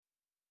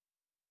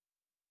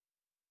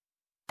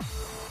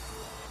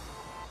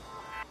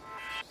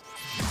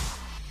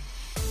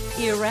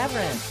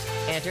Irreverent,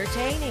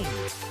 entertaining,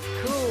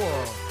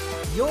 cool.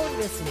 You're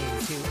listening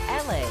to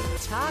LA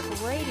Talk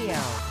Radio.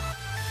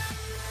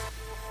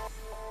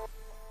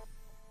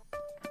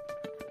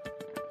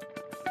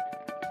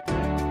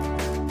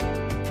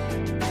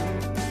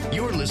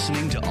 You're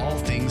listening to All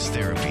Things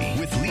Therapy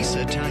with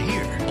Lisa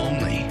Tahir,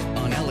 only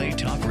on LA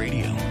Talk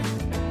Radio.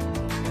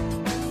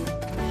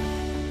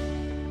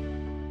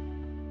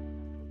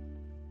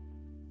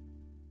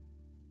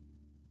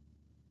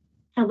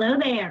 Hello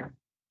there,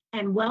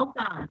 and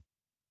welcome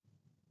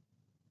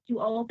to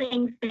All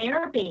Things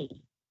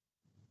Therapy.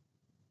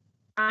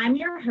 I'm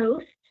your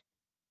host,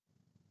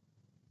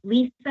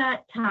 Lisa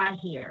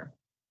Tahir.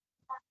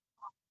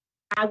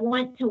 I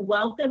want to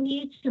welcome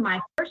you to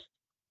my first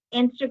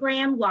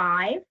Instagram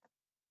Live,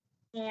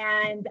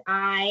 and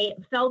I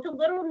felt a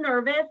little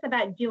nervous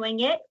about doing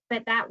it,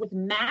 but that was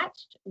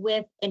matched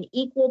with an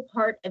equal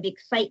part of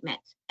excitement.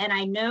 And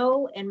I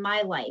know in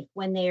my life,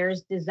 when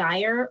there's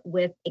desire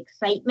with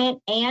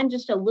excitement and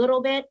just a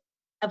little bit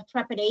of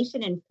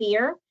trepidation and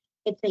fear,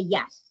 it's a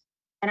yes.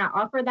 And I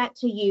offer that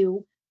to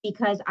you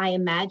because I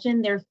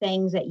imagine there are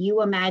things that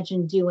you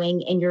imagine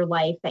doing in your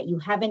life that you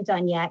haven't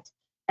done yet,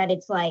 that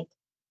it's like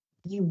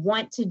you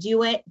want to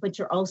do it, but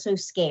you're also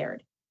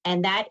scared.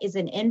 And that is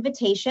an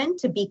invitation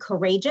to be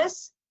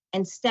courageous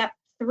and step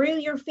through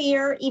your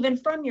fear, even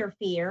from your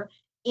fear,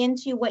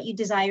 into what you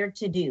desire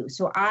to do.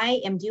 So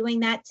I am doing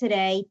that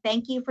today.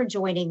 Thank you for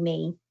joining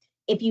me.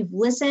 If you've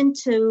listened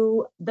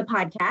to the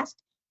podcast,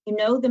 you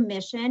know the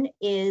mission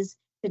is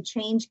to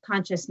change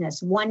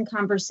consciousness, one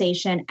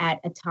conversation at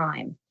a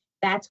time.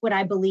 That's what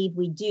I believe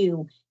we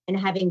do in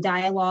having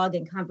dialogue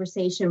and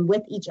conversation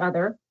with each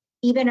other,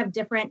 even of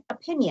different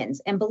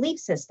opinions and belief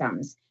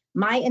systems.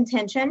 My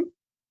intention,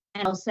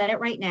 and I'll set it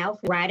right now,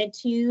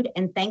 gratitude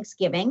and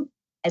thanksgiving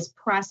as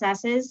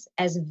processes,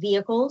 as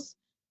vehicles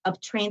of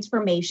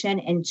transformation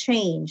and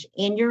change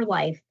in your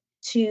life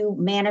to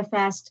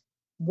manifest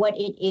what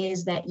it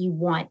is that you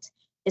want,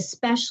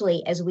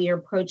 especially as we are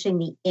approaching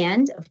the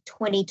end of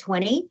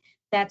 2020.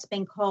 That's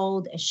been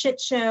called a shit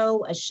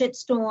show, a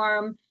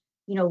shitstorm,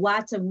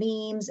 lots of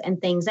memes and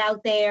things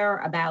out there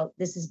about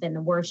this has been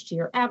the worst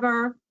year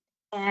ever.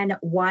 And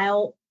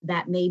while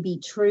that may be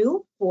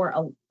true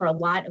for a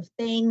lot of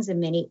things in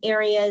many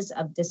areas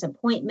of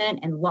disappointment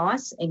and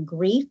loss and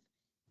grief,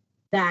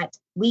 that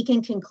we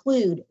can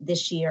conclude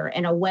this year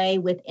in a way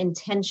with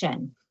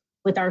intention,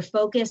 with our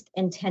focused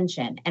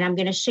intention. And I'm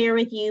going to share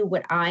with you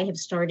what I have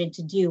started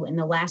to do in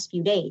the last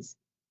few days.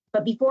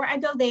 But before I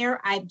go there,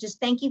 I just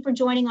thank you for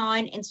joining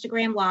on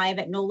Instagram Live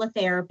at NOLA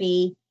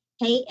Therapy.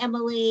 Hey,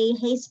 Emily.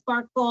 Hey,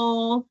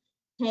 Sparkle.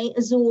 Hey,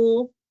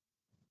 Azul.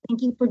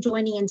 Thank you for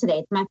joining in today.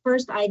 It's my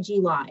first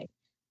IG Live.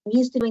 I'm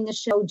used to doing the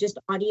show just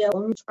audio.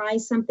 I'm going to try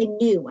something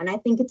new. And I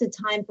think it's a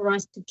time for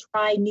us to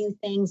try new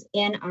things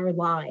in our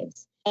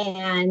lives.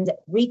 And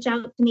reach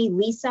out to me,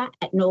 Lisa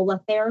at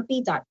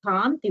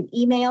nolatherapy.com through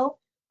email.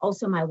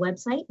 Also my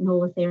website,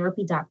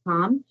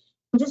 nolatherapy.com.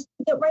 And just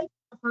to get right to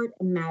the heart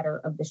and matter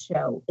of the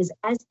show is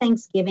as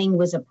Thanksgiving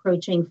was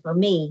approaching for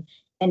me,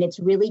 and it's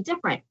really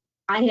different.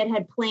 I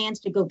had plans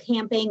to go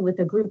camping with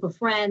a group of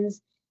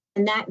friends,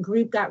 and that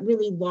group got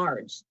really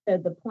large to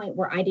the point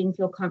where I didn't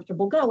feel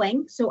comfortable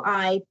going. So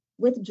I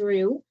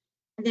withdrew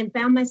and then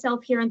found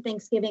myself here on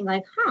Thanksgiving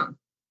like,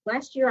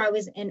 last year I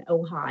was in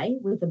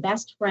Ojai with a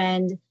best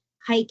friend,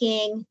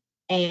 hiking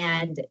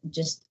and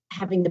just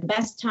having the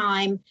best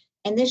time.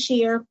 And this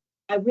year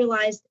I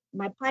realized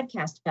my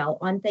podcast fell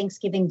on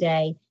Thanksgiving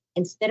Day.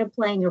 Instead of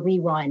playing a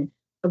rerun,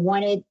 I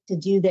wanted to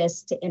do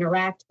this to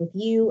interact with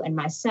you and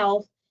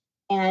myself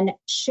and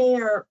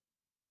share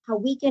how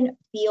we can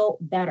feel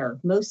better,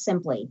 most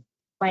simply,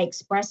 by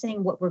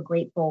expressing what we're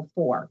grateful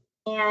for.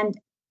 And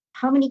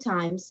how many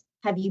times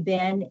have you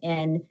been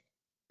in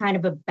kind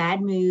of a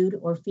bad mood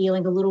or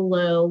feeling a little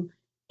low,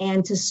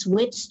 and to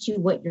switch to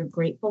what you're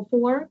grateful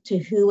for, to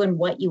who and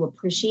what you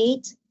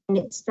appreciate, and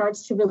it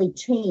starts to really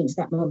change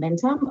that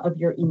momentum of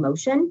your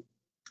emotion.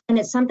 And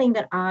it's something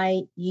that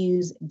I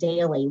use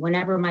daily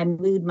whenever my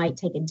mood might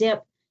take a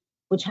dip,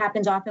 which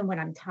happens often when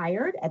I'm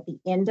tired at the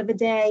end of a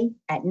day,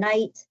 at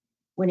night,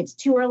 when it's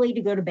too early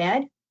to go to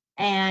bed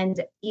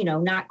and,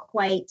 not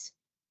quite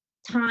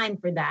time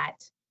for that.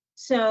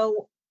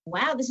 So,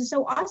 wow, this is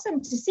so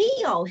awesome to see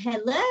y'all.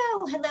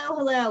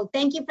 Hello.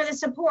 Thank you for the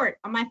support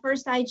on my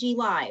first IG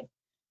Live.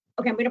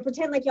 Okay, I'm going to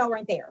pretend like y'all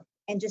weren't there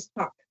and just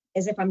talk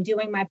as if I'm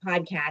doing my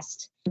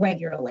podcast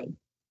regularly.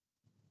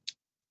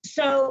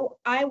 So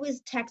I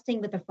was texting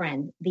with a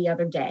friend the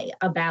other day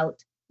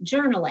about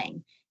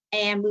journaling,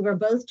 and we were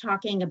both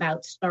talking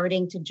about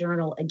starting to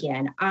journal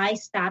again. I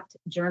stopped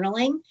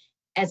journaling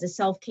as a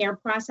self-care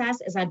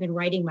process as I've been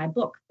writing my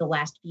book the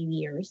last few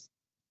years.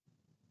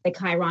 The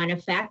Chiron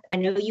Effect. I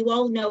know you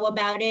all know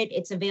about it.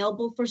 It's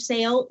available for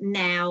sale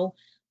now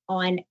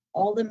on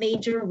all the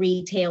major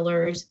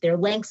retailers. There are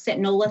links at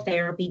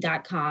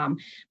nolatherapy.com.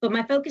 But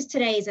my focus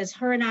today is as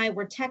her and I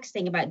were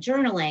texting about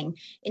journaling,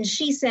 and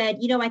she said,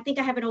 I think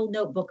I have an old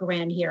notebook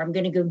around here. I'm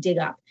going to go dig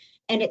up.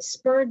 And it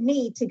spurred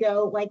me to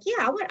go like,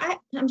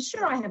 I'm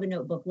sure I have a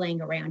notebook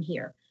laying around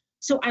here.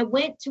 So I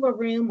went to a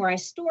room where I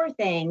store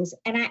things,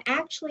 and I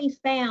actually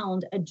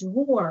found a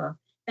drawer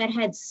that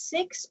had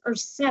 6 or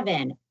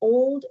 7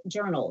 old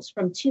journals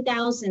from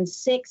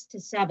 2006 to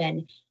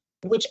 7,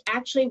 which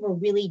actually were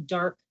really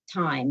dark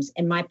times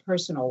in my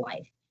personal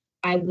life.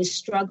 I was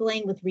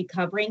struggling with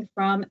recovering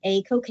from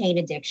a cocaine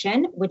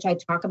addiction, which I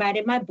talk about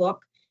in my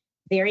book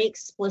very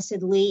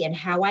explicitly, and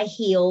how I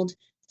healed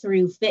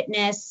through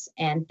fitness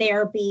and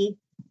therapy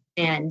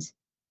and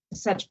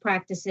such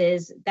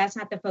practices. That's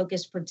not the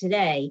focus for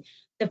today.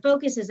 The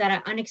focus is that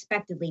I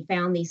unexpectedly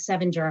found these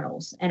 7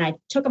 journals, and I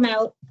took them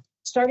out,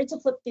 started to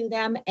flip through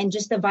them, and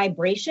just the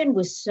vibration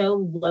was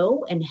so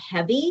low and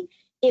heavy.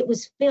 It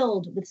was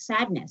filled with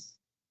sadness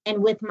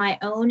and with my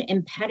own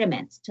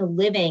impediments to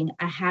living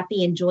a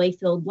happy and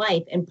joy-filled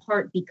life, in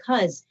part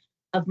because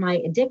of my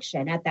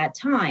addiction at that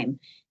time.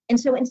 And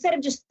so instead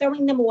of just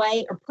throwing them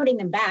away or putting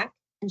them back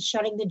and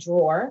shutting the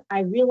drawer,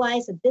 I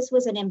realized that this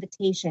was an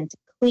invitation to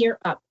clear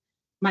up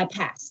my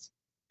past.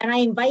 And I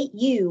invite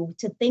you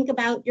to think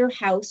about your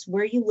house,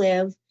 where you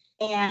live,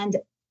 and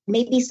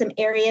maybe some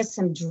areas,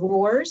 some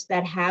drawers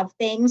that have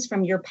things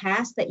from your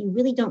past that you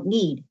really don't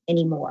need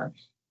anymore.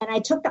 And I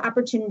took the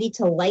opportunity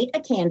to light a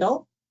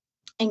candle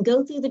and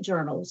go through the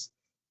journals,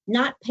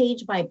 not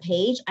page by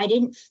page. I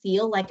didn't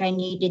feel like I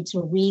needed to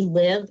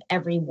relive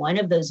every one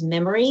of those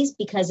memories,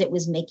 because it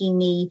was making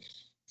me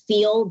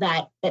feel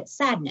that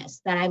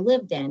sadness that I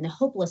lived in, the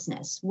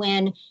hopelessness.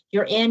 When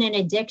you're in an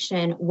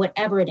addiction,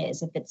 whatever it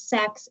is, if it's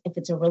sex, if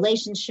it's a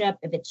relationship,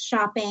 if it's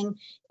shopping,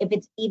 if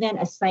it's even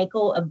a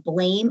cycle of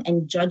blame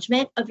and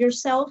judgment of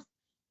yourself,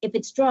 if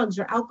it's drugs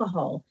or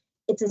alcohol,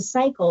 it's a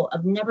cycle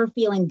of never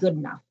feeling good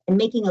enough and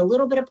making a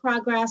little bit of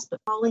progress,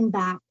 but falling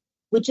back,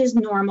 which is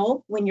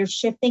normal when you're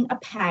shifting a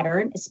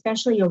pattern,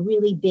 especially a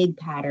really big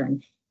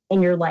pattern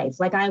in your life,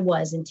 like I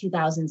was in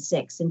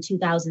 2006 and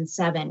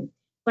 2007.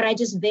 But I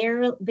just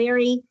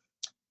very,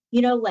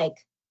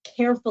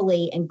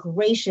 carefully and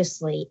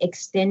graciously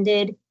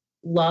extended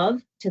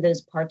love to those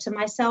parts of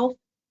myself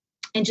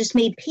and just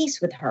made peace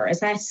with her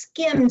as I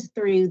skimmed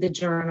through the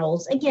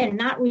journals. Again,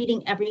 not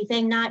reading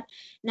everything, not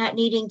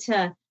needing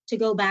to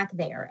go back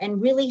there,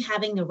 and really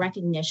having the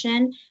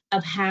recognition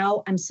of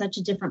how I'm such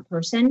a different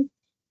person.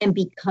 And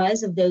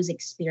because of those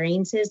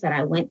experiences that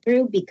I went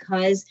through,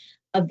 because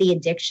of the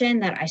addiction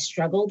that I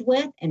struggled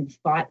with and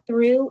fought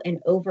through and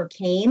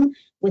overcame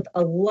with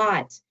a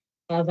lot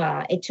of,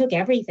 it took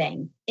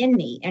everything in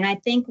me. And I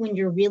think when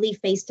you're really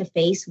face to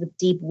face with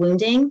deep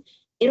wounding,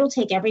 it'll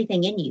take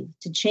everything in you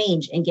to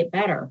change and get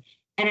better.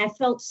 And I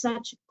felt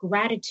such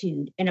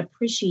gratitude and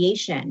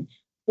appreciation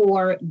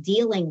for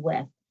dealing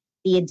with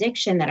the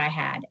addiction that I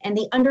had and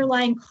the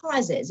underlying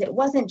causes. It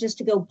wasn't just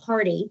to go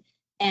party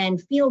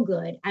and feel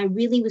good. I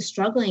really was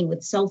struggling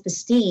with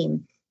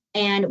self-esteem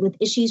and with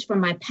issues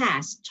from my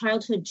past,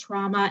 childhood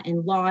trauma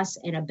and loss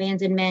and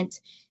abandonment.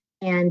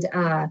 And,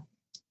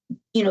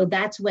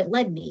 that's what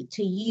led me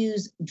to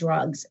use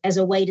drugs as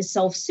a way to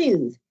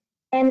self-soothe.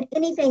 And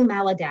anything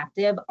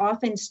maladaptive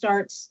often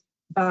starts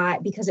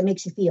because it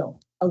makes you feel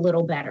a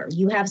little better.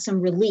 You have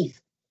some relief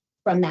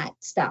from that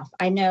stuff.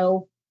 I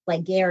know,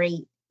 like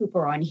Gary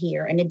Cooper on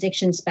here, an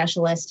addiction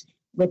specialist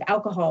with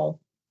alcohol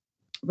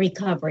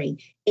recovery.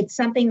 It's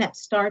something that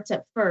starts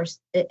at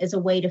first as a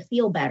way to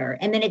feel better,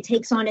 and then it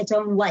takes on its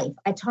own life.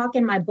 I talk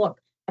in my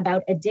book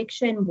about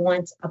addiction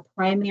wants a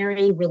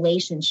primary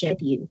relationship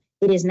with you.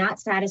 It is not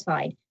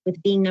satisfied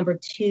with being number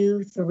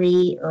 2,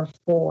 3, or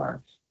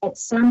 4. At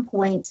some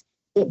point,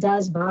 it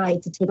does vie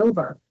to take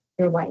over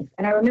your life.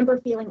 And I remember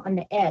feeling on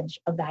the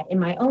edge of that in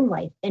my own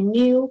life and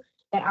knew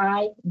that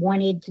I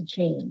wanted to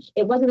change.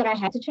 It wasn't that I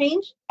had to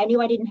change. I knew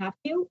I didn't have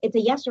to. It's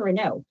a yes or a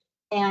no.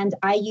 And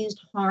I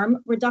used harm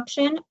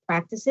reduction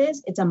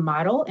practices. It's a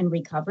model in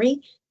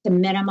recovery to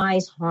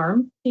minimize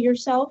harm to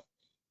yourself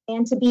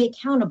and to be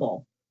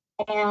accountable.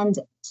 And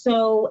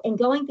so in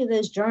going through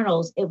those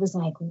journals, it was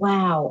like,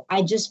 wow,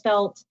 I just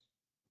felt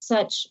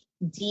such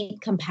deep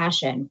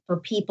compassion for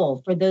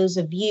people, for those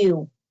of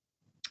you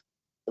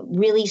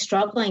really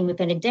struggling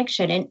with an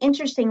addiction. And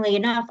interestingly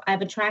enough,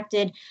 I've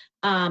attracted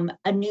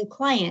a new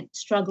client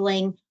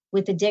struggling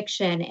with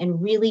addiction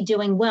and really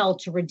doing well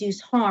to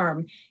reduce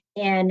harm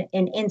and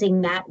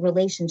ending that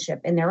relationship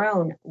in their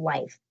own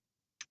life.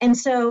 And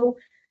so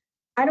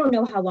I don't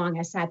know how long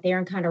I sat there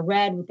and kind of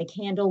read with the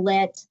candle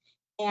lit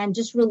and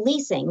just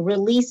releasing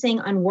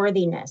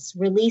unworthiness,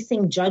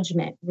 releasing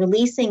judgment,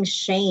 releasing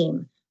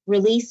shame,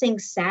 releasing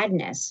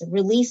sadness,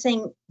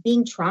 releasing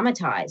being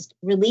traumatized,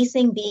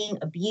 releasing being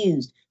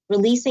abused,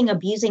 releasing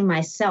abusing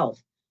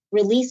myself,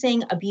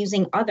 releasing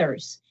abusing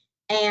others,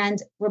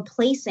 and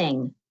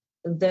replacing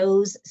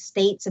those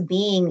states of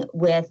being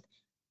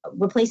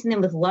replacing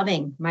them with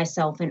loving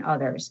myself and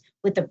others,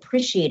 with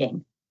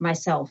appreciating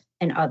myself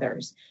and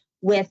others,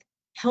 with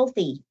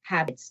healthy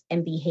habits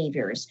and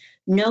behaviors,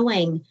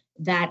 knowing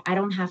that I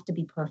don't have to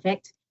be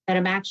perfect, that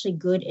I'm actually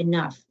good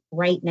enough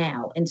right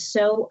now. And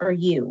so are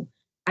you.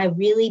 I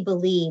really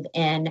believe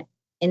in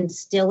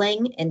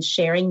instilling and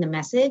sharing the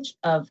message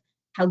of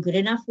how good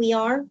enough we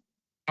are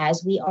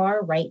as we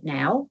are right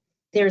now.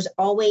 There's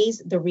always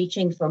the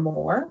reaching for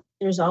more.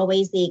 there's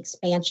always the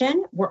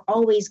expansion. We're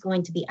always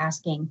going to be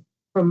asking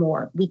for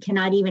more. We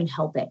cannot even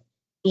help it.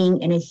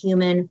 Being in a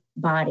human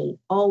body,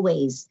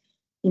 always,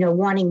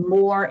 wanting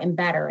more and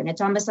better. And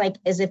it's almost like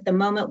as if the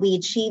moment we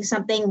achieve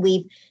something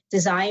we've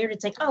desired,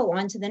 it's like, oh,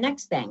 on to the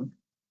next thing.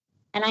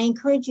 And I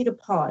encourage you to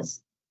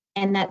pause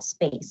in that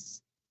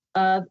space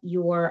of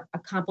your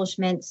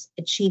accomplishments,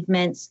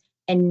 achievements,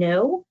 and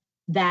know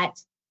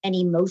that an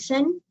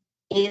emotion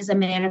is a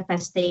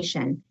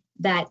manifestation,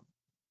 that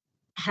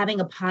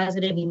having a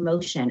positive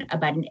emotion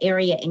about an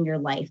area in your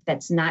life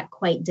that's not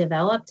quite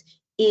developed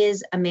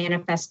is a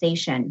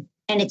manifestation.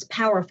 And it's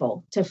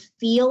powerful to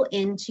feel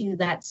into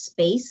that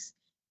space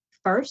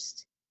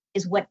first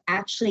is what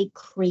actually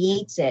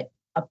creates it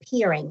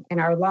appearing in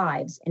our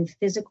lives in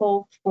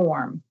physical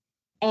form.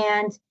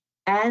 And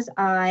as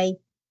I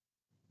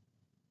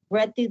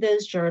read through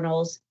those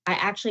journals, I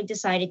actually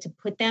decided to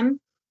put them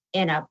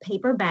in a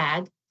paper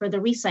bag for the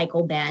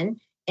recycle bin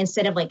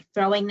instead of like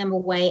throwing them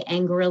away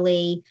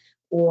angrily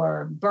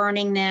or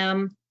burning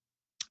them,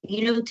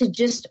 to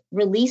just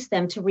release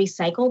them, to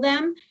recycle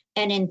them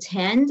and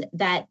intend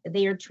that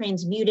they are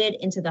transmuted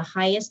into the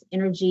highest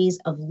energies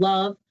of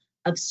love,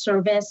 of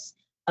service,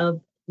 of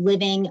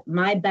living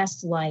my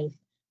best life.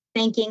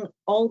 Thanking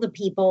all the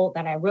people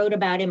that I wrote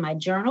about in my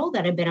journal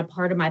that have been a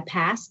part of my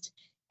past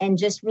and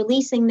just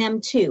releasing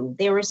them too.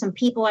 There were some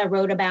people I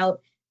wrote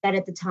about that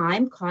at the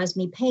time caused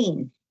me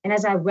pain. And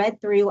as I read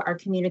through our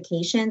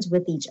communications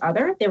with each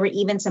other, there were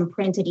even some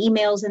printed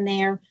emails in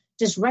there,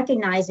 just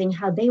recognizing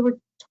how they were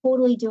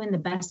totally doing the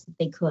best that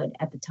they could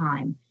at the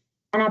time.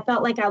 And I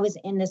felt like I was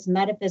in this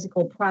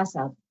metaphysical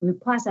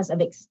process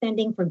of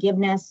extending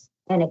forgiveness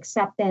and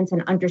acceptance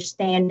and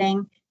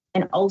understanding,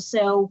 and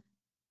also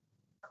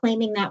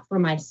claiming that for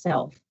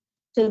myself.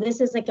 So this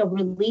is like a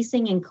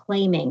releasing and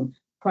claiming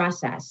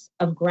process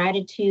of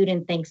gratitude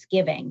and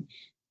thanksgiving.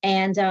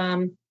 And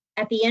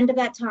at the end of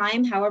that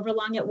time, however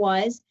long it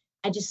was,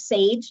 I just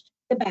saged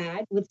the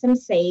bag with some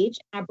sage.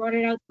 I brought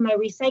it out to my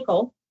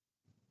recycle,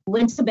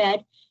 went to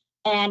bed,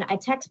 and I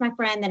text my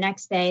friend the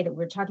next day that we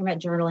were talking about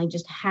journaling,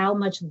 just how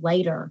much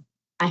lighter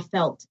I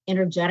felt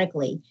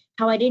energetically,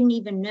 how I didn't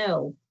even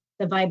know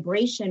the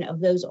vibration of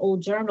those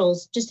old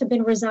journals just have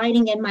been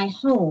residing in my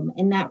home,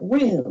 in that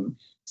room.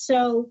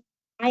 So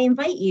I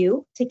invite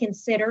you to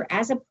consider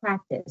as a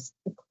practice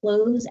to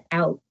close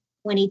out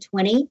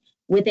 2020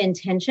 with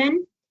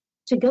intention,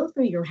 to go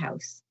through your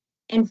house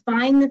and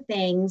find the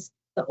things,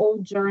 the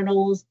old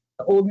journals,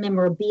 the old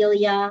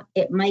memorabilia.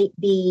 It might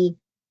be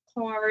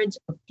cards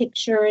or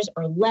pictures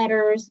or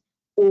letters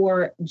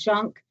or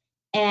junk,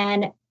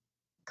 and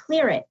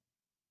clear it.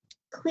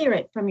 Clear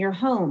it from your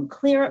home,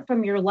 clear it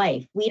from your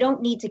life. We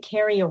don't need to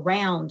carry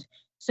around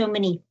so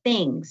many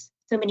things,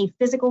 so many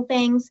physical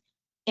things,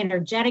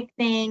 energetic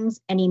things,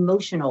 and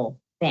emotional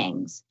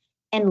things,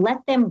 and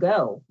let them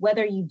go.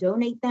 Whether you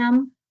donate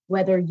them,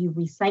 whether you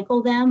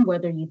recycle them,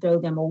 whether you throw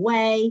them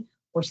away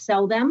or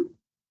sell them,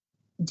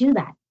 do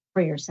that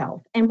for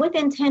yourself. And with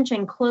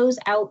intention, close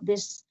out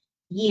this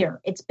year.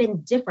 It's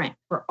been different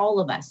for all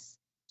of us,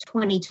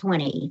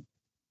 2020.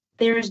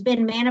 There's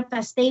been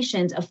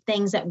manifestations of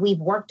things that we've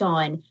worked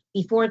on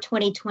before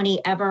 2020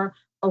 ever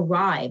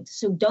arrived.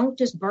 So don't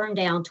just burn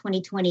down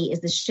 2020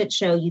 as the shit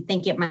show you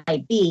think it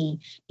might be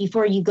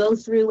before you go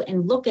through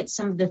and look at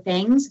some of the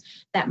things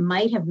that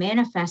might have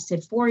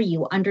manifested for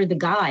you under the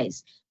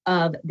guise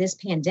of this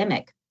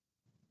pandemic.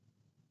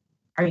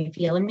 Are you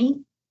feeling me?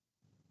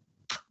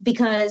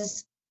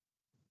 Because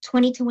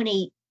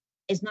 2020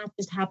 is not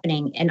just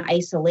happening in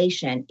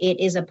isolation. It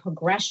is a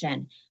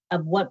progression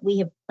of what we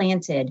have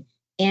planted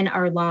in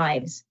our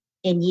lives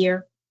in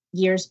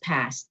years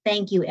past.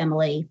 Thank you,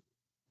 Emily.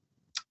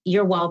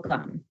 You're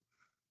welcome.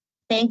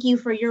 Thank you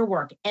for your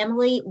work.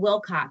 Emily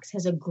Wilcox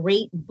has a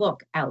great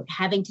book out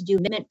having to do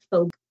with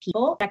folk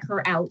people. Check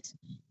her out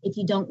if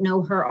you don't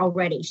know her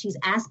already. She's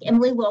Ask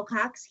Emily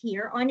Wilcox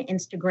here on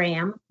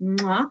Instagram.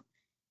 Mwah.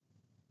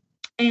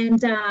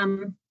 And,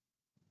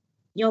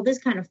 this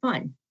is kind of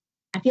fun.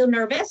 I feel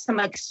nervous. I'm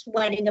like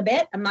sweating a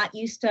bit. I'm not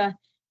used to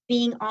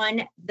being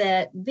on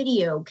the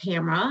video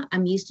camera.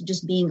 I'm used to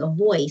just being a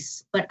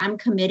voice, but I'm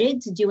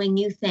committed to doing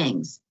new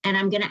things. And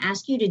I'm going to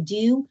ask you to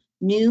do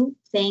new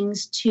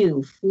things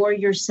too for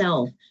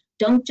yourself.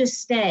 Don't just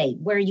stay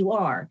where you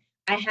are.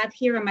 I have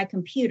here on my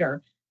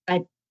computer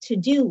a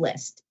to-do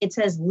list. It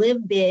says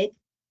live big,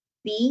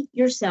 be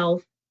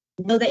yourself,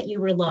 know that you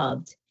were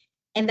loved.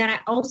 And then I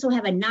also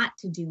have a not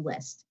to-do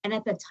list. And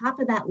at the top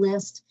of that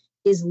list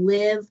is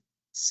live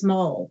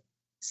small,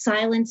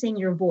 silencing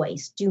your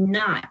voice. Do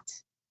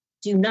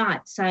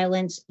not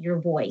silence your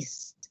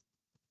voice.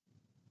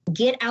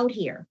 Get out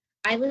here.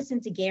 I listen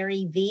to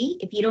Gary Vee.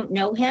 If you don't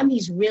know him,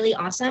 he's really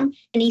awesome.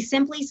 And he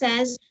simply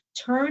says,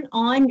 turn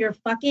on your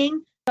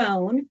fucking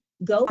phone.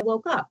 I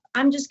woke up.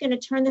 I'm just going to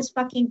turn this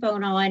fucking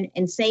phone on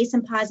and say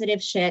some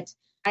positive shit.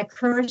 I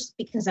curse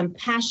because I'm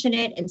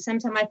passionate. And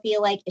sometimes I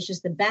feel like it's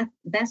just the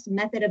best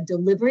method of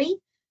delivery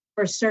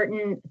for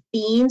certain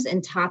themes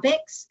and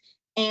topics.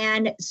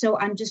 And so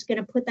I'm just going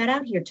to put that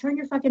out here. Turn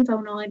your fucking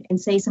phone on and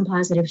say some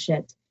positive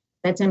shit.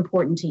 that's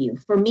important to you.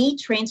 For me,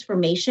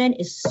 transformation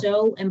is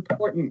so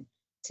important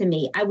to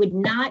me. I would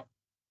not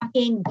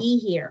fucking be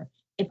here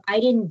if I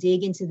didn't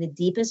dig into the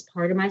deepest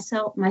part of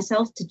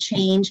myself to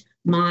change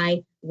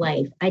my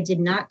life. I did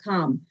not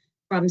come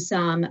from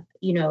some,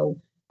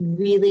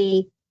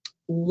 really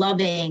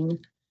loving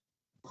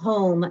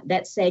home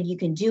that said you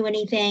can do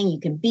anything, you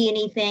can be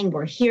anything,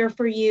 we're here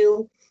for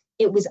you.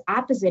 It was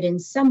opposite in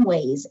some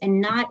ways and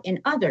not in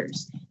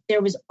others.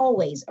 There was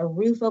always a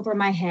roof over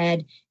my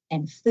head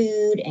and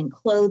food and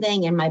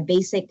clothing and my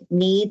basic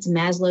needs.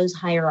 Maslow's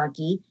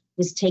hierarchy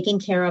was taken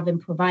care of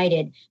and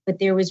provided, but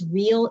there was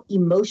real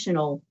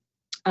emotional,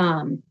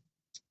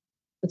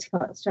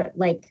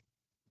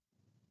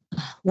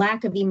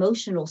 lack of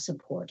emotional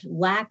support,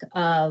 lack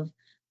of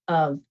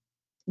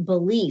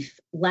belief,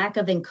 lack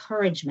of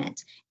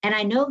encouragement. And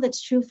I know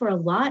that's true for a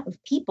lot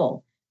of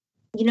people.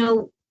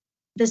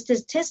 The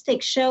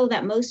statistics show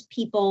that most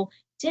people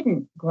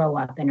didn't grow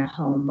up in a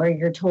home where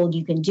you're told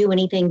you can do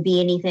anything,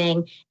 be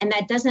anything, and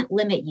that doesn't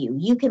limit you.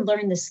 You can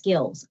learn the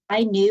skills.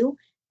 I knew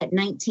at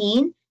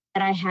 19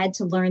 that I had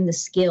to learn the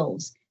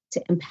skills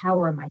to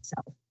empower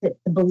myself, to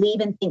believe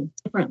and think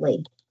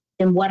differently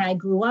than what I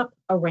grew up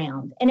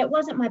around. And it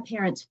wasn't my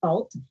parents'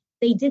 fault.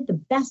 They did the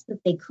best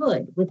that they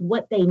could with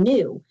what they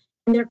knew.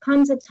 And there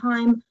comes a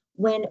time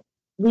when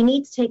we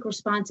need to take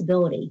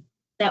responsibility,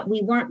 that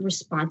we weren't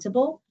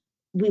responsible.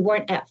 We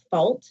weren't at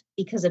fault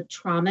because of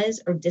traumas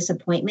or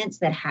disappointments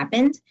that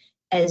happened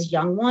as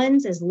young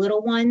ones, as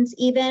little ones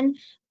even,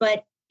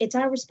 but it's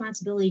our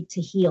responsibility to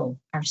heal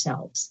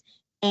ourselves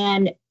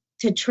and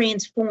to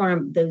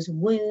transform those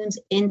wounds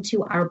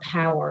into our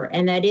power.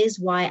 And that is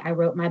why I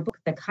wrote my book,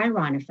 The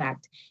Chiron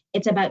Effect.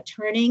 It's about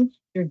turning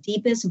your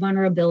deepest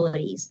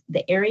vulnerabilities,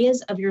 the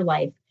areas of your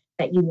life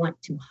that you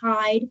want to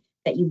hide,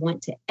 that you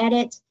want to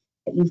edit,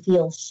 that you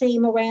feel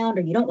shame around,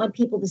 or you don't want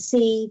people to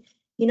see.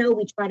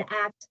 We try to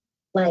act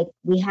like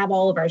we have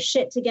all of our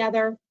shit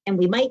together, and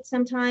we might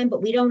sometime,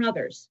 but we don't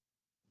others.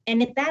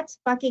 And if that's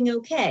fucking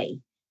okay.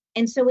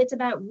 And so it's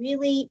about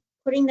really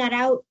putting that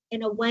out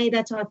in a way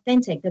that's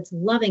authentic, that's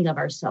loving of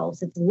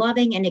ourselves, it's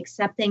loving and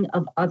accepting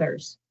of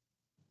others.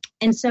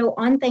 And so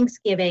on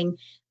Thanksgiving,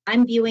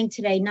 I'm viewing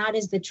today not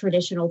as the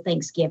traditional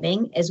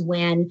Thanksgiving, as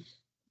when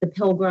the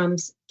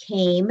Pilgrims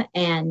came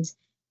and,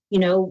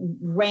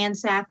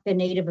 ransacked the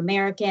Native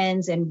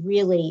Americans and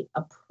really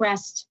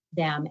oppressed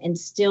them and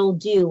still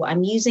do.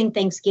 I'm using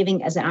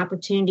Thanksgiving as an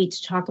opportunity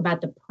to talk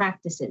about the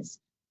practices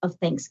of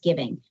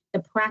Thanksgiving,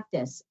 the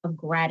practice of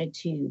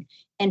gratitude,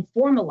 and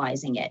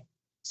formalizing it.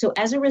 So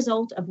as a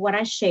result of what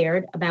I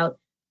shared about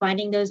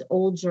finding those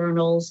old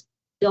journals,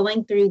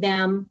 going through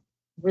them,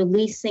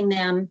 releasing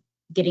them,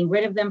 getting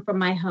rid of them from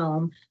my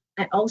home,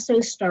 I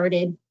also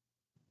started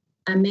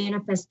a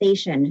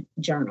manifestation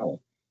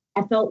journal.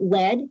 I felt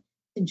led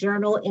to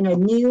journal in a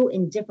new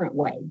and different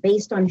way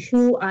based on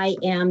who I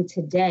am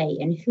today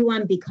and who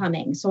I'm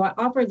becoming. So I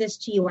offer this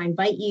to you. I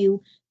invite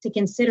you to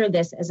consider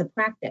this as a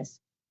practice.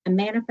 A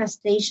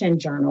manifestation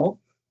journal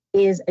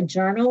is a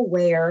journal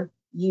where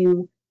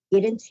you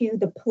get into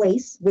the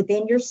place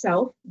within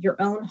yourself,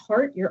 your own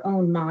heart, your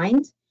own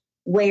mind,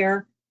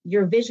 where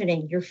you're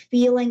visioning, you're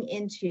feeling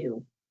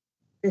into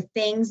the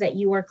things that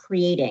you are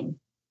creating.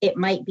 It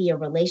might be a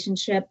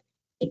relationship.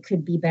 It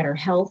could be better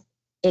health.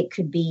 It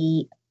could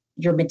be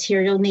your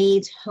material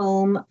needs,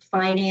 home,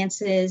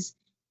 finances,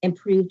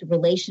 improved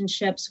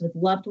relationships with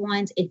loved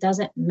ones. It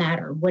doesn't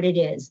matter what it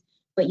is,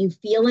 but you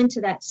feel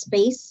into that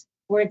space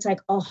where it's like,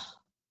 oh,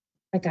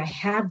 like I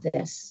have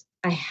this.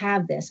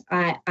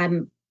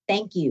 I'm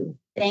thank you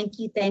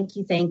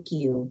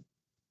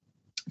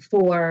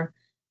for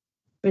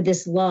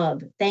this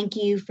love. Thank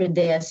you for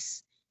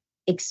this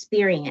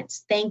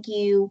experience. Thank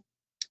you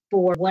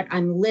for what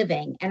I'm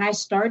living. And I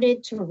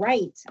started to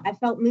write. I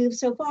felt moved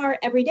so far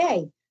every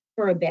day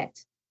for a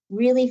bit,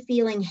 really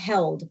feeling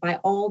held by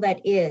all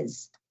that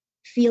is,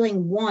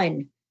 feeling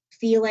one,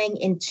 feeling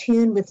in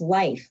tune with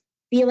life,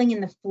 feeling in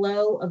the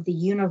flow of the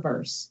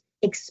universe,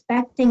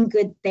 expecting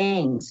good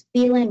things,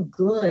 feeling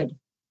good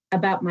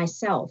about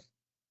myself.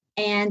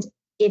 And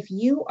if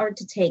you are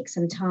to take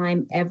some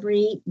time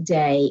every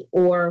day,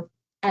 or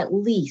at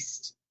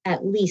least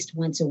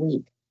once a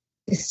week,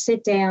 to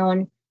sit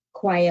down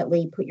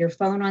quietly, put your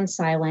phone on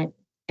silent,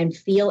 and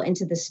feel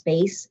into the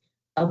space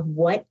of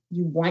what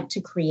you want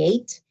to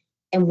create.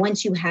 And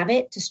once you have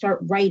it, to start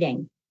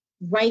writing,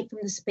 right from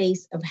the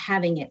space of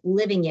having it,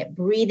 living it,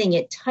 breathing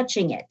it,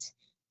 touching it.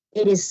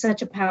 It is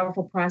such a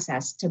powerful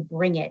process to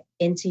bring it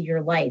into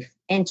your life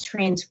and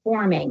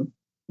transforming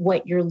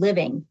what you're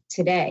living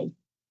today.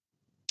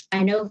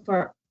 I know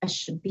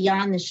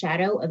beyond the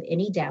shadow of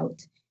any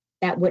doubt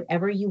that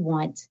whatever you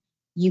want,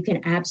 you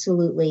can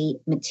absolutely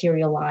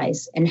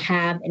materialize and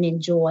have and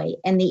enjoy.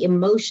 And the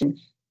emotion,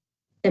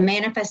 the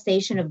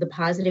manifestation of the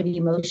positive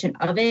emotion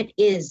of it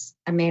is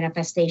a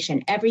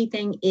manifestation.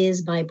 Everything is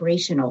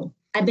vibrational.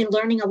 I've been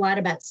learning a lot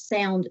about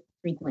sound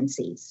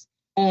frequencies.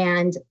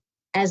 And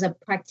as a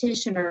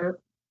practitioner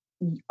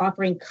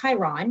offering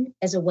Chiron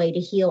as a way to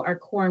heal our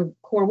core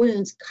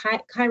wounds.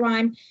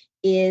 Chiron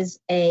is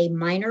a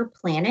minor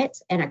planet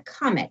and a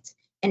comet,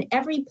 and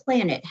every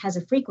planet has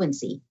a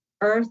frequency.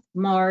 Earth,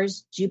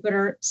 Mars,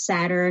 Jupiter,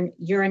 Saturn,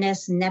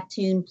 Uranus,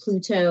 Neptune,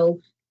 Pluto.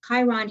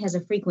 Chiron has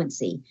a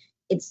frequency.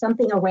 It's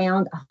something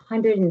around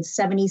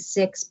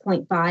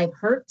 176.5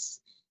 hertz.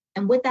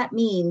 And what that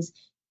means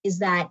is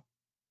that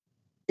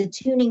the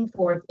tuning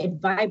fork, it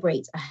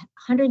vibrates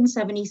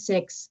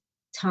 176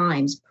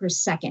 times per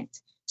second.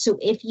 So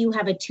if you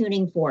have a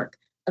tuning fork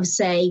of,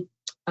 say,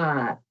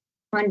 the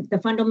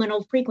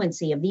fundamental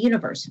frequency of the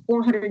universe,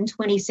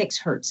 426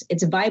 hertz,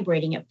 it's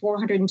vibrating at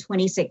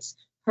 426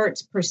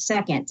 hertz per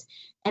second.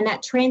 And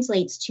that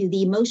translates to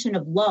the emotion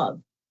of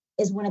love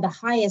is one of the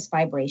highest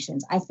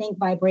vibrations. I think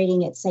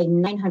vibrating at, say,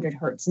 900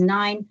 hertz,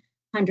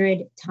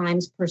 900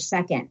 times per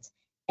second.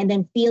 And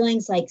then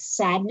feelings like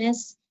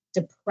sadness,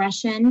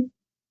 depression,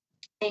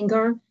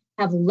 anger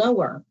have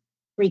lower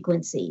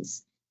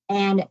frequencies,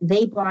 and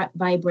they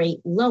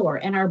vibrate lower.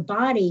 And our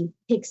body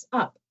picks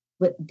up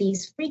with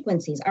these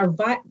frequencies. Our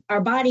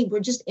body, we're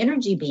just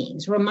energy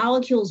beings. We're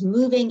molecules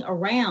moving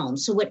around.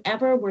 So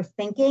whatever we're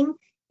thinking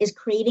is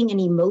creating an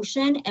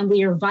emotion, and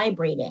we are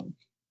vibrating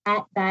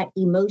at that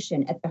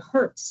emotion, at the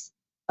hertz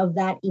of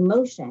that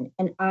emotion.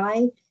 And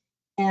I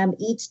am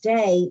each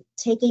day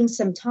taking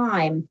some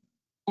time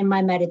in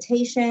my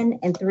meditation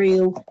and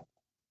through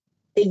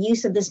the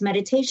use of this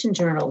meditation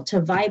journal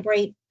to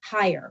vibrate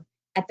higher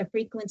at the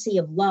frequency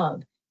of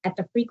love, at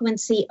the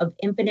frequency of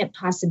infinite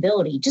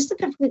possibility, just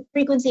the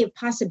frequency of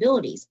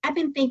possibilities. I've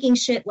been thinking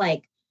shit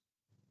like,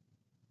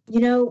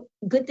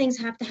 good things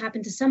have to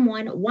happen to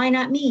someone. Why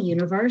not me,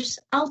 universe?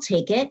 I'll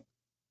take it.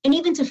 And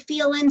even to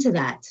feel into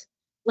that,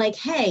 like,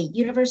 hey,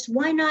 universe,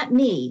 why not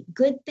me?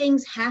 Good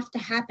things have to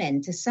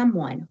happen to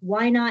someone.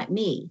 Why not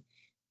me?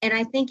 And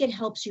I think it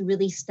helps you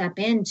really step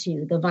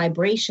into the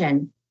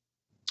vibration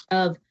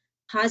of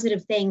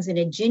positive things in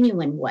a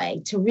genuine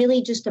way, to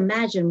really just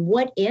imagine,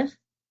 what if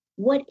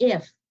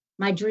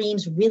my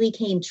dreams really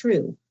came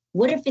true?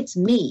 What if it's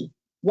me?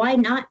 Why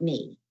not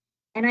me?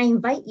 And I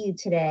invite you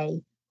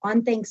today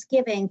on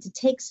Thanksgiving to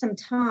take some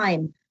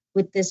time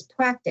with this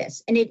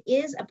practice. And it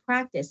is a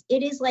practice.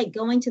 It is like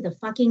going to the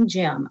fucking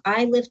gym.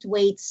 I lift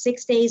weights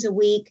 6 days a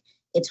week.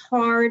 It's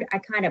hard. I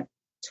kind of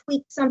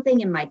tweaked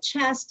something in my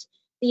chest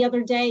the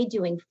other day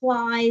doing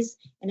flies.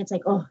 And it's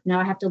like, oh, now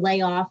I have to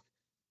lay off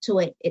till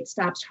it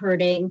stops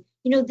hurting.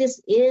 This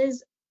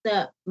is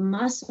the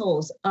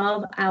muscles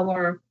of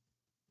our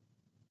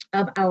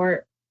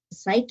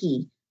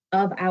psyche,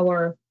 of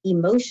our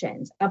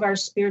emotions, of our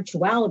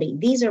spirituality.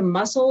 These are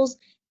muscles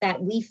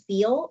that we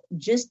feel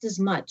just as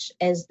much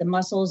as the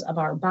muscles of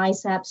our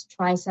biceps,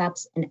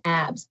 triceps, and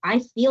abs. I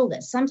feel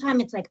this.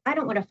 Sometimes it's like, I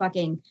don't want to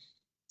fucking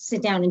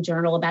sit down and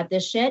journal about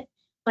this shit,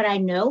 but I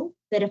know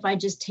that if I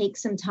just take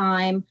some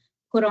time,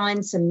 put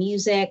on some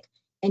music,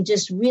 and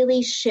just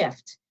really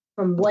shift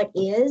from what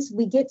is,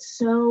 we get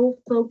so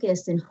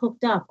focused and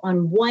hooked up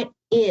on what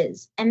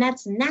is. And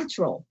that's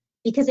natural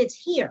because it's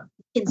here.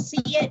 You can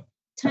see it,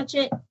 touch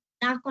it,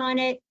 knock on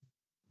it,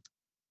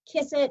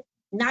 kiss it,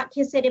 not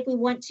kiss it if we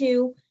want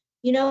to,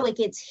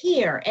 it's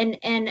here.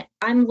 And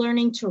I'm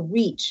learning to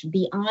reach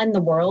beyond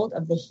the world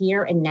of the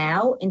here and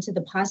now into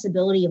the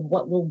possibility of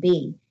what will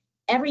be.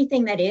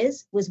 Everything that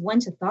is was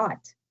once a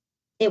thought.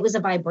 It was a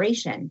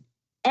vibration.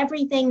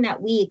 Everything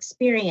that we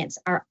experience,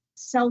 our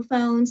cell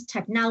phones,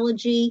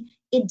 technology,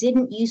 it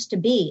didn't used to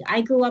be.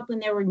 I grew up when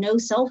there were no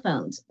cell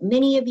phones.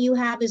 Many of you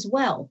have as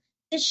well.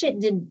 This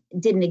shit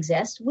didn't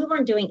exist. We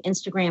weren't doing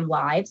Instagram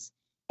lives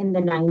in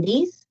the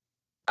 90s.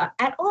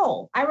 At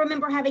all. I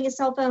remember having a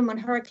cell phone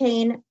when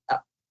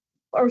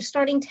or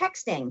starting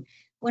texting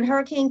when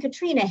Hurricane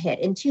Katrina hit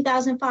in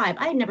 2005.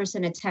 I had never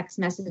sent a text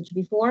message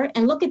before.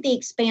 And look at the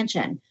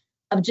expansion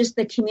of just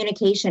the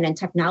communication and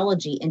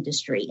technology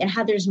industry and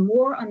how there's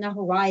more on the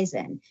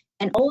horizon.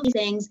 And all these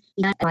things,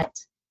 and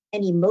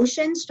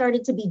emotion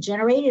started to be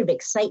generated of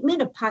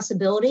excitement, of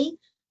possibility,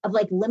 of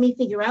like, let me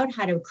figure out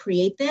how to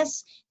create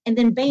this. And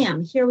then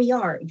bam, here we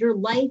are. Your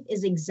life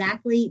is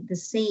exactly the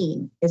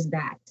same as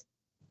that.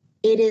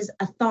 It is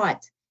a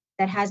thought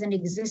that hasn't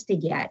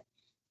existed yet,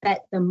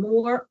 that the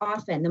more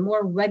often, the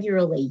more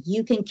regularly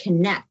you can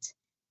connect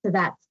to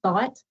that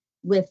thought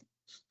with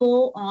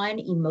full on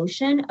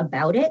emotion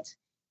about it,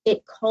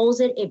 it calls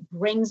it, it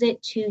brings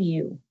it to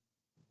you.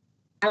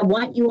 I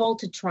want you all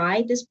to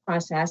try this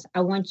process.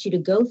 I want you to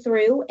go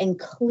through and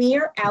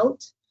clear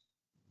out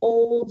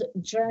old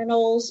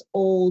journals,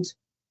 old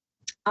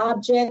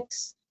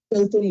objects,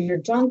 go through your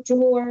junk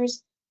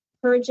drawers,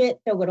 purge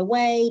it, throw it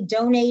away,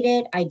 donate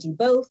it. I do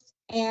both.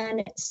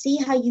 And see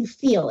how you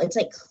feel. It's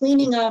like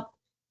cleaning up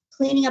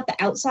the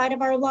outside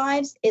of our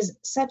lives is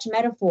such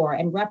metaphor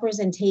and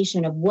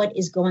representation of what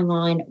is going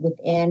on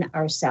within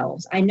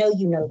ourselves. I know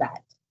you know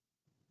that.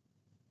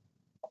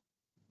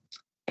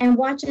 And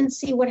watch and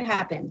see what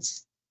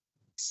happens.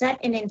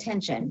 Set an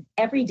intention.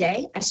 Every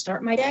day I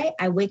start my day,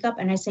 I wake up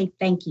and I say,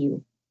 thank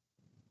you.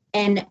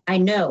 And I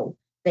know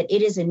that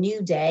it is a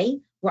new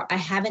day where I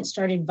haven't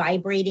started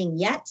vibrating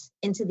yet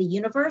into the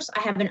universe,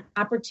 I have an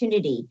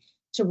opportunity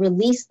to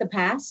release the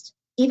past,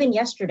 even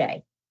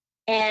yesterday,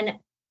 and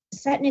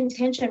set an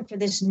intention for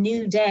this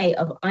new day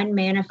of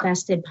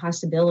unmanifested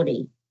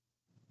possibility.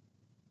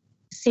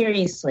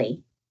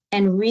 Seriously.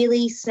 And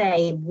really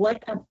say,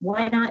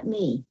 why not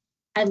me?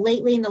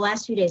 Lately, in the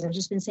last few days, I've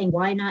just been saying,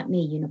 why not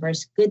me,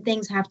 universe? Good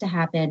things have to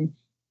happen.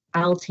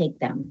 I'll take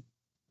them.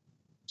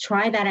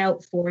 Try that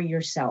out for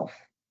yourself.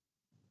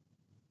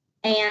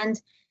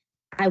 And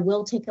I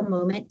will take a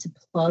moment to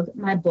plug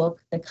my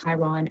book, The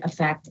Chiron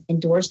Effect,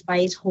 endorsed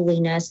by His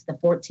Holiness, the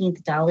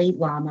 14th Dalai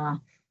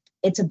Lama.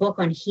 It's a book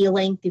on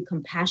healing through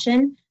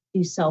compassion,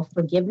 through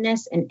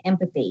self-forgiveness and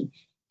empathy.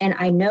 And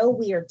I know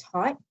we are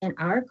taught in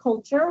our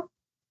culture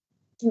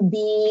to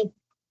be,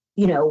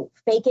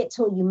 fake it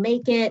till you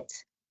make it,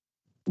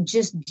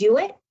 just do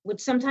it,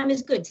 which sometimes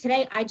is good.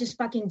 Today, I just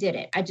fucking did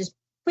it. I just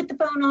put the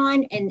phone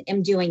on and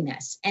am doing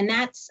this. And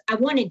I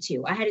wanted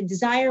to. I had a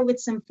desire with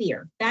some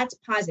fear. That's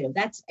positive.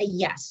 That's a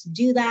yes.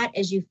 Do that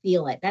as you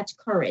feel it. That's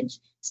courage.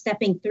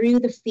 Stepping through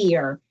the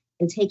fear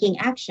and taking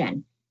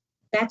action.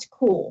 That's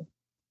cool.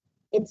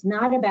 It's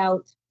not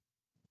about,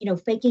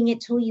 faking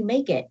it till you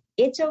make it.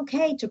 It's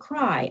okay to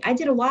cry. I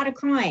did a lot of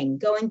crying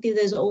going through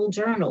those old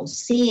journals,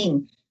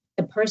 seeing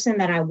the person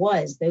that I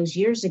was those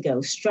years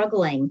ago,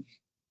 struggling,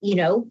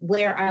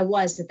 where I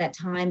was at that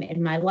time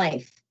in my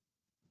life,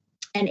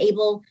 and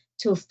able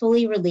to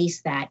fully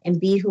release that and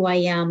be who I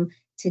am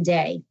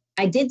today.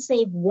 I did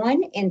save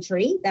one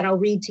entry that I'll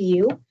read to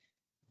you.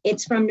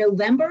 It's from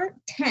November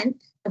 10th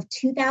of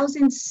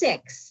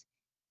 2006.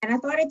 And I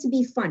thought it to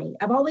be funny.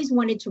 I've always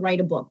wanted to write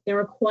a book. There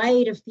are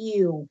quite a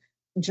few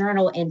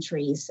journal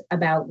entries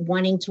about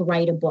wanting to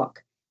write a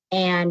book.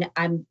 And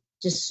I'm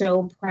just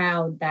so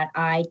proud that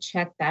I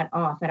checked that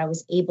off, that I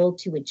was able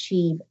to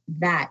achieve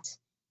that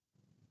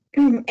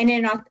in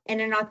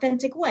an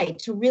authentic way,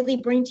 to really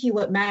bring to you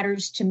what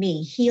matters to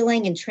me,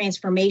 healing and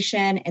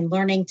transformation and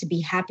learning to be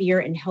happier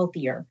and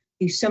healthier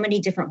through so many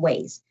different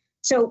ways.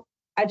 So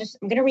I'm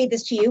going to read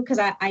this to you because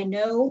I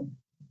know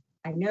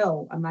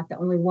I'm not the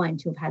only one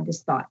to have had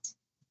this thought.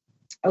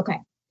 Okay.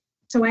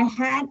 So I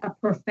had a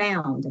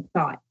profound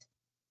thought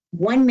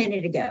 1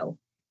 minute ago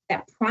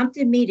that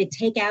prompted me to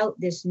take out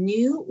this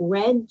new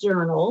red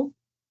journal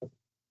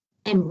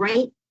and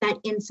write that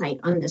insight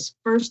on this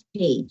first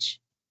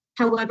page.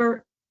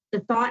 However,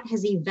 the thought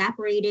has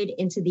evaporated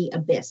into the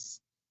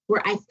abyss,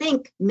 where I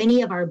think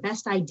many of our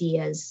best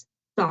ideas,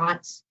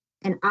 thoughts,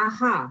 and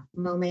aha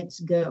moments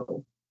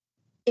go.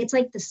 It's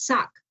like the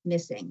sock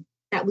missing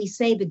that we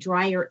say the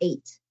dryer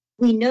ate.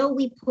 We know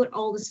we put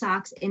all the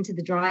socks into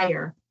the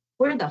dryer.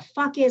 Where the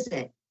fuck is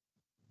it?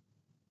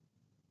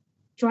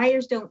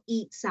 Dryers don't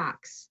eat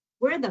socks.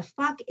 Where the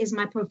fuck is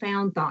my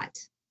profound thought?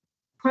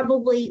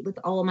 Probably with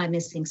all of my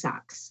missing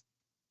socks.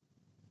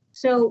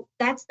 So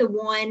that's the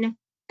one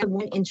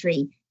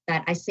entry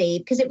that I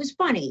saved because it was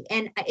funny.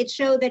 And it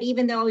showed that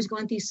even though I was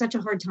going through such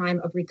a hard time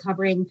of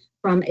recovering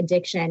from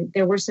addiction,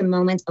 there were some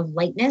moments of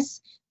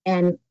lightness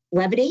and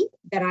levity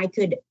that I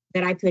could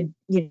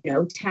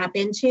tap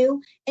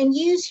into and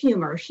use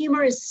humor.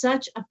 Humor is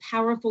such a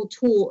powerful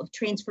tool of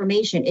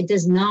transformation. It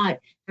does not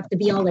have to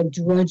be all like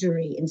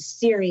drudgery and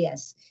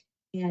serious.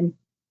 And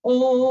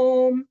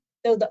though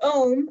the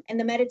om and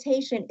the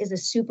meditation is a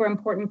super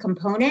important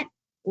component,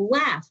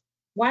 laugh,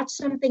 watch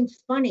something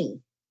funny,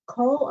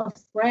 call a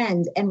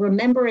friend, and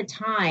remember a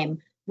time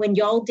when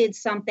y'all did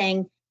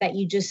something that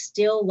you just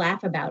still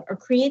laugh about, or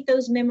create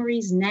those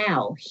memories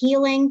now.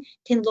 Healing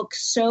can look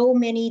so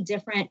many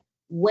different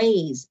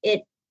ways.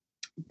 It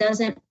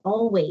doesn't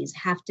always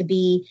have to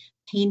be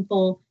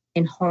painful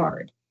and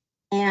hard.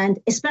 And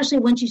especially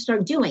once you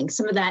start doing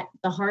some of that,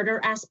 the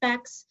harder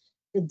aspects,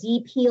 the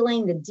deep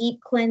healing, the deep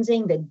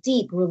cleansing, the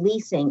deep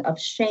releasing of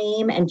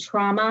shame and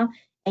trauma,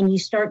 and you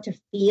start to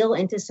feel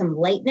into some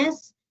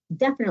lightness,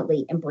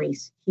 definitely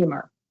embrace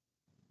humor.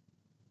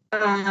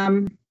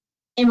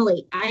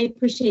 Emily, I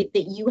appreciate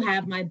that you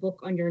have my book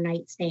on your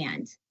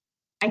nightstand.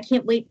 I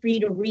can't wait for you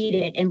to read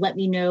it and let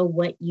me know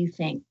what you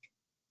think.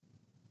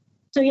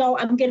 So y'all,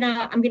 I'm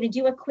gonna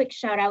do a quick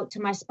shout out to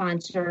my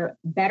sponsor,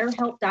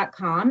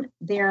 BetterHelp.com.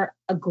 They're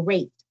a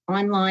great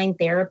online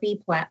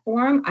therapy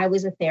platform. I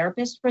was a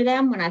therapist for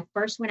them when I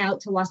first went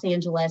out to Los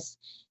Angeles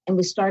and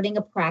was starting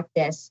a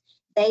practice.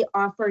 They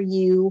offer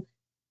you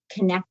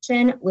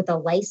connection with a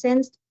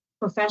licensed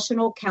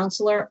professional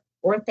counselor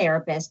or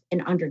therapist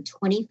in under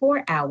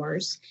 24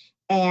 hours,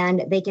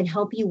 and they can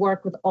help you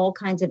work with all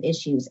kinds of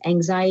issues: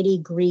 anxiety,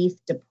 grief,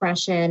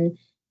 depression,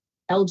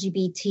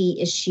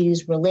 LGBT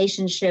issues,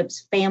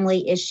 relationships,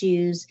 family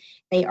issues.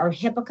 They are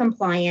HIPAA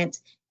compliant,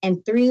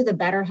 and through the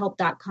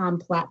BetterHelp.com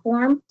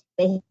platform,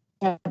 they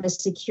have a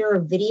secure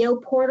video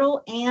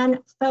portal and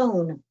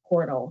phone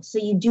portal. So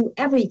you do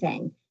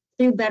everything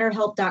through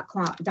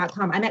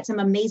BetterHelp.com. I met some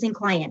amazing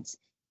clients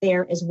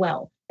there as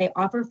well. They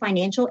offer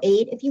financial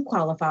aid if you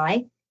qualify.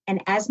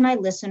 And as my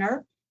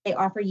listener, they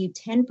offer you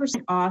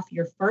 10% off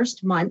your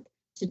first month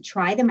to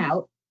try them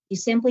out. You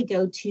simply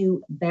go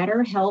to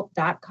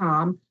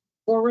BetterHelp.com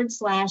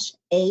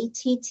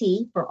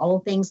BetterHelp.com/ATT for all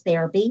things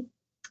therapy.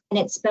 And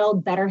it's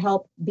spelled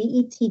BetterHelp,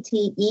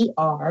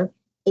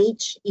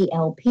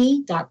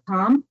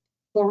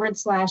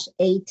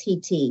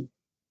 BetterHelp.com/ATT.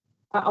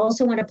 I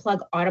also want to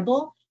plug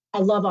Audible. I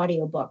love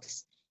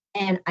audiobooks.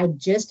 And I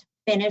just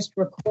finished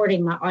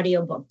recording my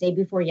audiobook day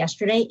before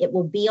yesterday. It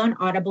will be on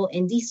Audible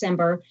in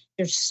December.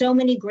 There's so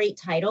many great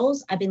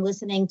titles. I've been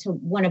listening to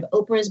one of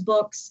Oprah's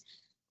books.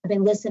 I've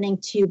been listening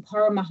to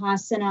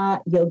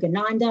Paramahasana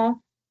Yogananda,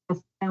 a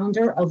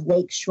founder of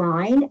Lake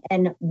Shrine,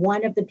 and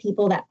one of the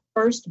people that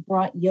first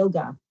brought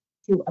yoga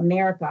to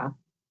America.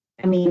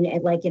 I mean,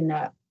 like in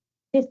the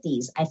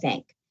 50s, I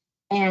think.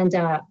 And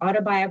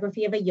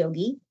Autobiography of a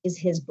Yogi is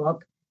his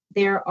book.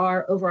 There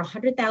are over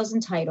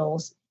 100,000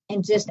 titles.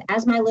 And just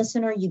as my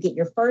listener, you get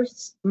your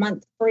first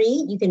month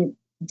free. You can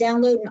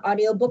download an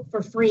audiobook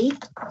for free.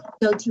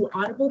 Go to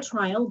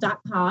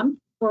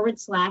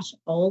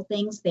audibletrial.com/all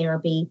things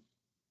therapy.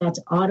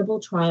 That's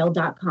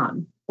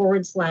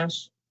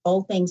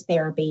audibletrial.com/all things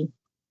therapy.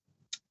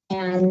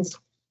 And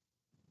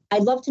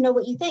I'd love to know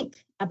what you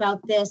think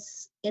about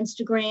this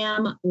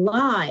Instagram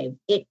Live.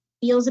 It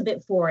feels a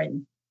bit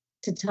foreign,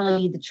 to tell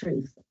you the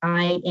truth.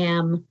 I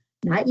am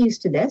not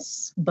used to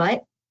this,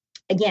 but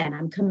again,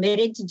 I'm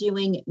committed to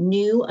doing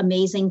new,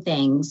 amazing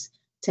things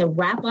to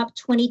wrap up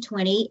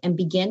 2020 and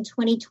begin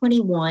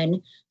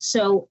 2021.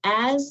 So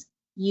as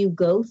you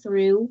go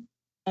through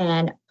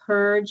and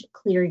purge,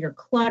 clear your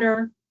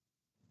clutter,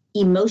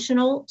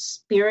 emotional,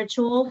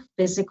 spiritual,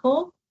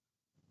 physical,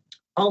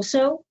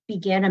 also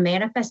begin a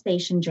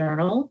manifestation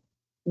journal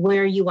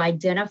where you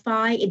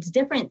identify. It's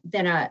different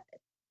than a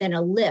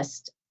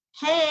list.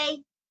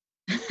 Hey,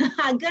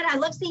 good. I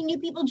love seeing new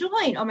people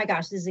join. Oh my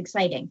gosh, this is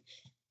exciting.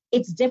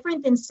 It's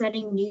different than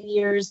setting New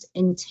Year's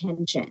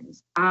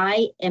intentions.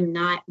 I am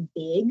not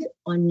big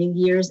on New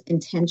Year's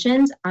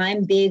intentions.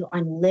 I'm big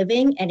on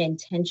living an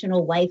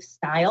intentional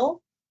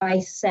lifestyle by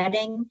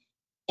setting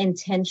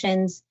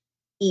intentions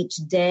each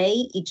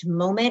day, each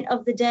moment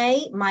of the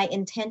day. My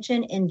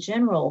intention in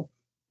general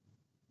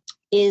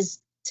is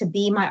to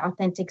be my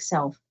authentic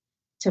self,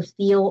 to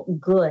feel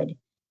good,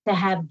 to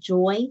have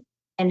joy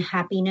and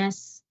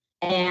happiness,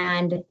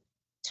 and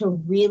to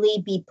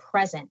really be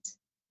present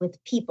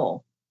with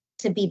people,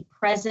 to be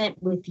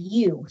present with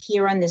you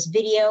here on this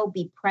video,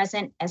 be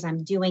present as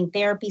I'm doing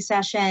therapy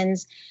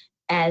sessions,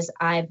 as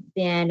I've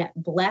been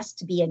blessed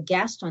to be a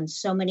guest on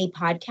so many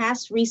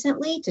podcasts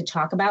recently to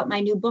talk about my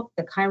new book,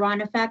 The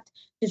Chiron Effect,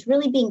 just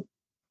really being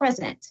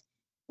present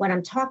when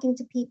I'm talking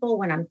to people,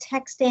 when I'm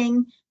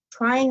texting,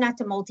 trying not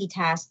to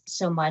multitask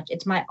so much.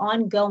 It's my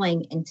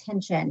ongoing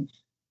intention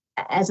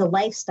as a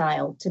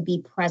lifestyle to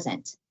be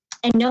present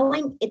and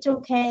knowing it's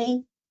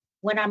okay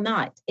when I'm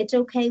not. It's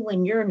okay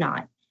when you're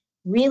not.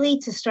 Really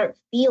to start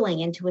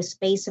feeling into a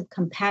space of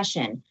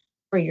compassion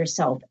for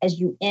yourself as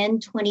you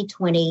end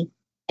 2020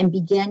 and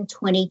begin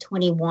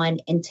 2021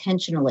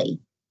 intentionally.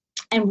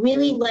 And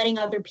really letting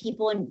other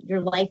people in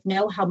your life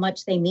know how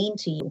much they mean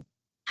to you,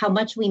 how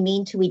much we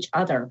mean to each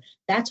other.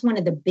 That's one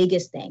of the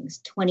biggest things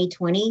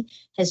 2020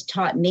 has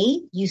taught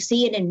me. You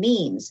see it in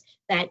memes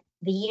that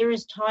the year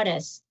has taught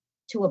us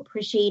to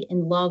appreciate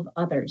and love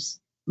others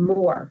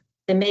more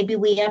than maybe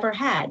we ever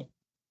had.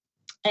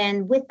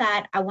 And with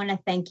that, I want to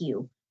thank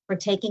you for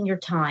taking your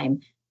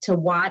time to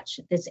watch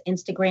this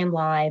Instagram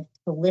Live,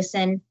 to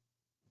listen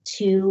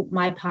to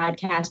my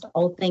podcast,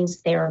 All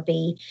Things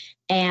Therapy,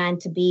 and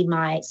to be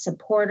my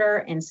supporter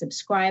and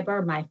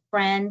subscriber, my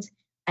friend.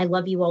 I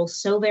love you all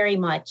so very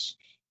much.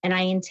 And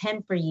I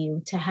intend for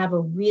you to have a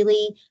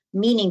really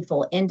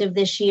meaningful end of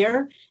this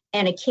year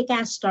and a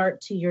kick-ass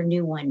start to your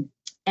new one.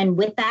 And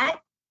with that,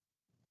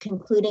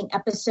 concluding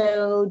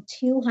episode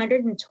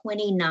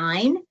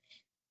 229,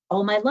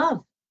 all my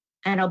love.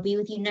 And I'll be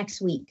with you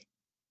next week.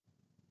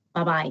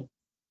 Bye-bye.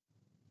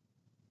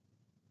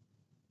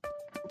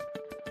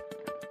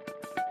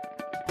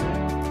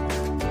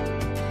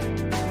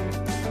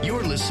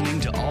 You're listening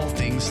to All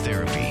Things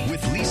Therapy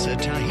with Lisa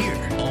Tahir.